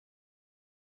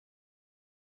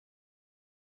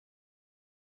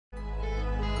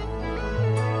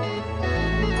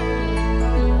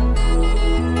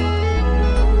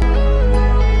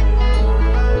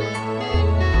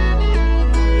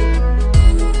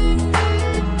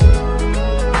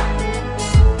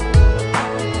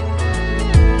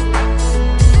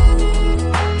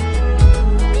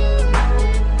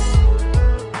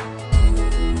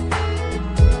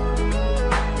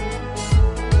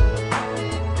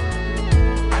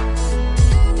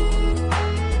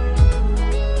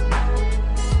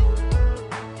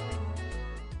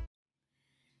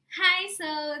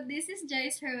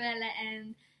Heruela,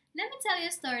 and let me tell you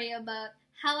a story about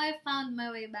how I found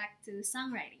my way back to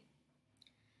songwriting.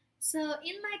 So,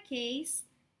 in my case,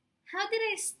 how did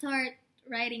I start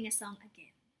writing a song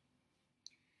again?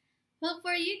 Well,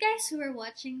 for you guys who are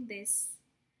watching this,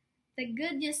 the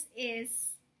good news is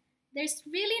there's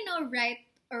really no right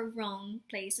or wrong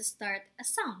place to start a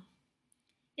song.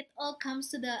 It all comes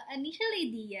to the initial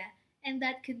idea, and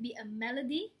that could be a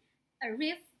melody, a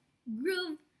riff,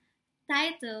 groove,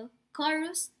 title,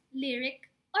 chorus, lyric,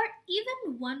 or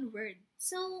even one word.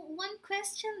 So, one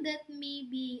question that may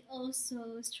be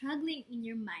also struggling in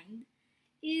your mind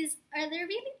is, are there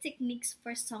really techniques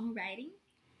for songwriting?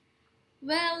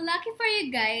 Well, lucky for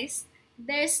you guys,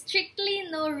 there's strictly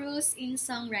no rules in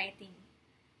songwriting.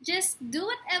 Just do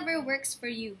whatever works for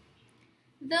you.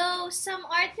 Though some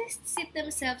artists sit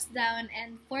themselves down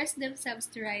and force themselves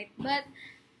to write, but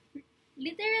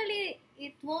literally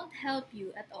it won't help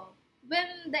you at all.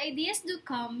 When the ideas do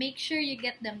come, make sure you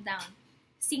get them down.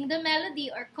 Sing the melody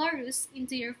or chorus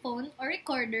into your phone or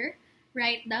recorder,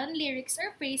 write down lyrics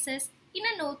or phrases in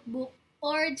a notebook,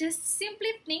 or just simply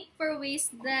think for ways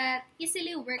that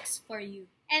easily works for you.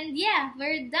 And yeah,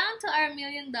 we're down to our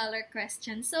 $1,000,000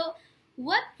 question. So,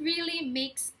 what really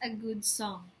makes a good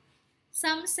song?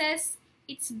 Some says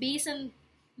it's based on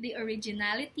the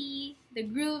originality, the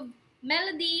groove,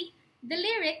 melody, the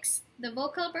lyrics, the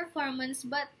vocal performance,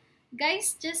 but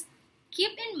guys, just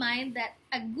keep in mind that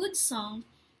a good song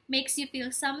makes you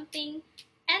feel something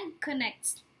and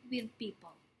connects with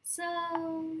people. So,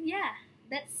 yeah,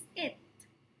 that's it.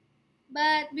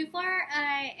 But before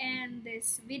I end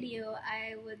this video,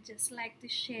 I would just like to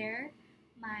share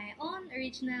my own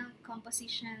original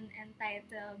composition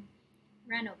entitled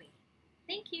Runaway.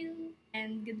 Thank you,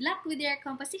 and good luck with your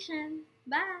composition.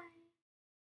 Bye!